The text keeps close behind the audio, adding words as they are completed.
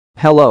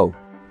Hello.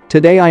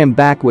 Today I am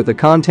back with a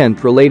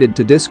content related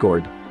to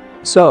Discord.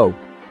 So,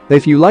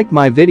 if you like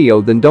my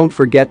video then don't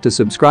forget to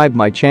subscribe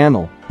my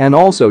channel and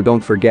also don't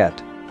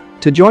forget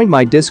to join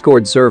my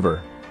Discord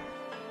server.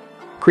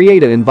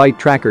 Create an invite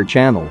tracker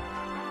channel.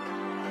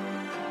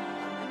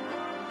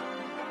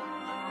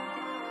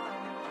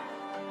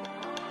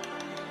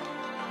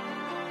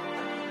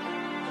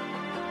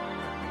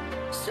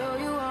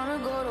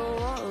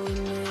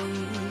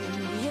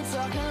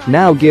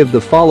 Now give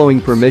the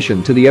following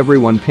permission to the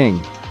everyone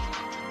ping.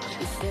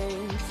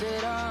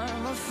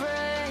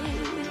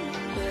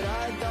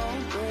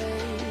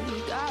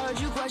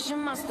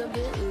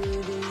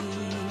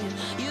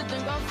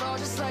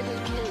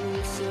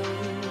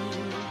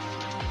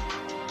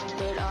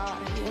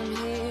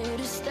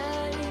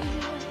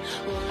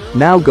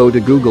 Now go to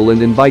Google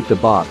and invite the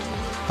bot.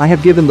 I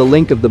have given the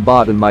link of the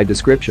bot in my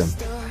description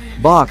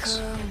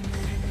box.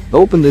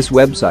 Open this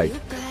website.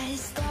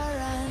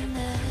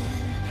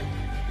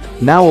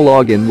 Now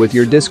log in with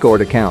your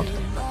Discord account.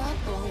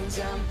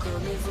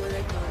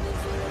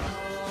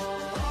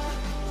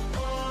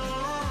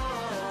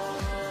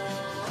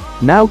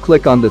 Now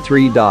click on the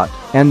three dot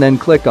and then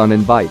click on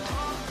invite.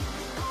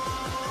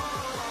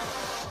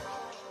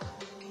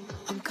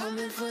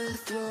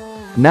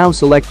 Now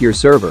select your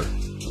server.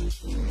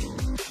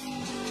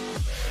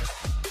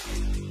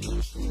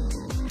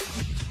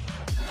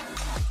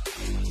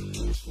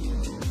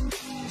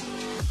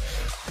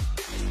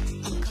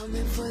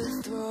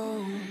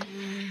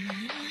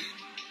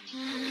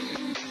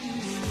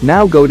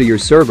 Now go to your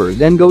server,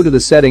 then go to the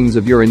settings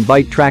of your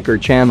invite tracker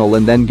channel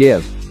and then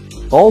give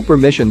all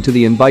permission to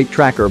the invite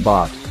tracker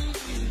bot.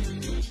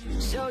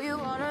 So you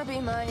wanna be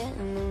my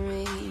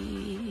enemy?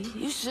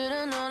 You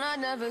should've known I'd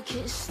never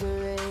kiss the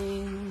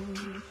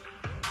rain.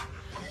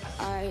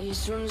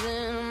 Ice runs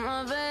in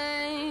my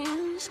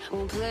veins,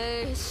 won't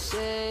play it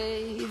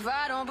safe.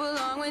 I don't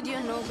belong with your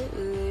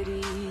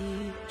nobility.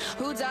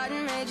 Who died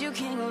and made you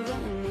king of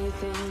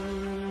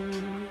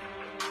anything?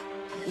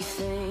 You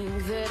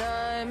think that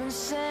I'm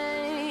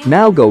insane?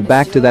 Now go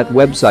back to that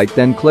website,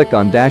 then click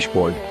on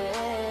dashboard.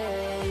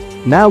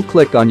 Now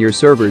click on your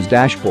server's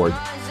dashboard.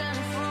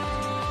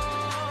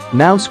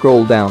 Now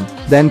scroll down,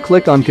 then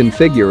click on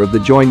configure of the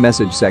join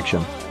message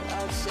section.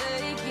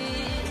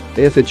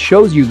 If it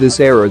shows you this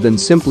error then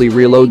simply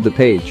reload the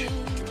page.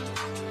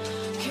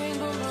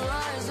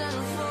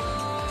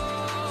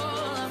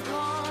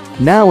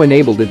 Now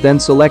enabled it, then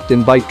select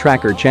invite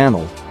tracker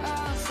channel.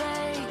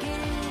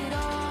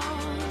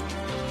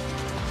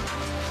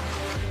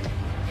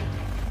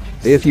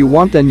 If you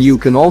want then you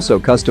can also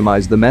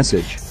customize the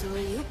message.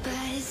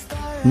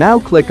 Now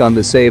click on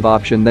the save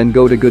option, then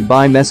go to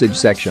goodbye message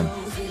section.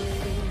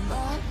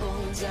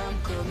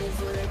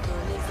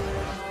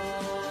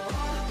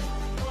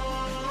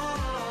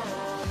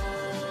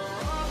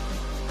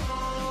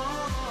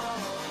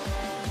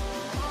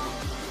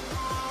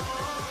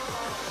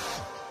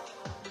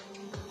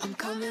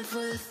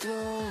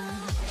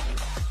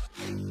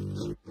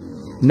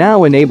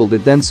 Now enabled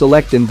it, then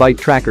select invite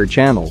tracker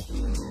channel.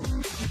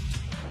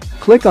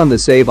 Click on the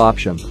save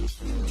option.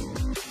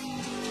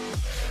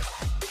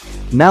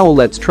 Now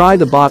let's try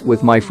the bot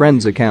with my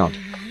friend's account.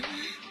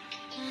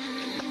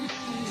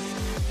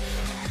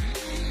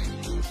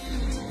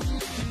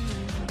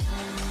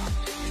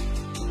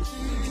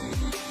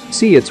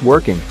 See, it's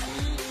working.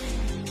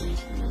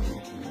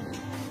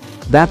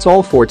 That's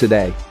all for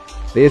today.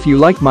 If you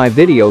like my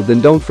video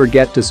then don't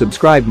forget to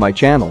subscribe my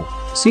channel.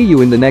 See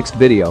you in the next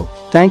video.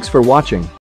 Thanks for watching.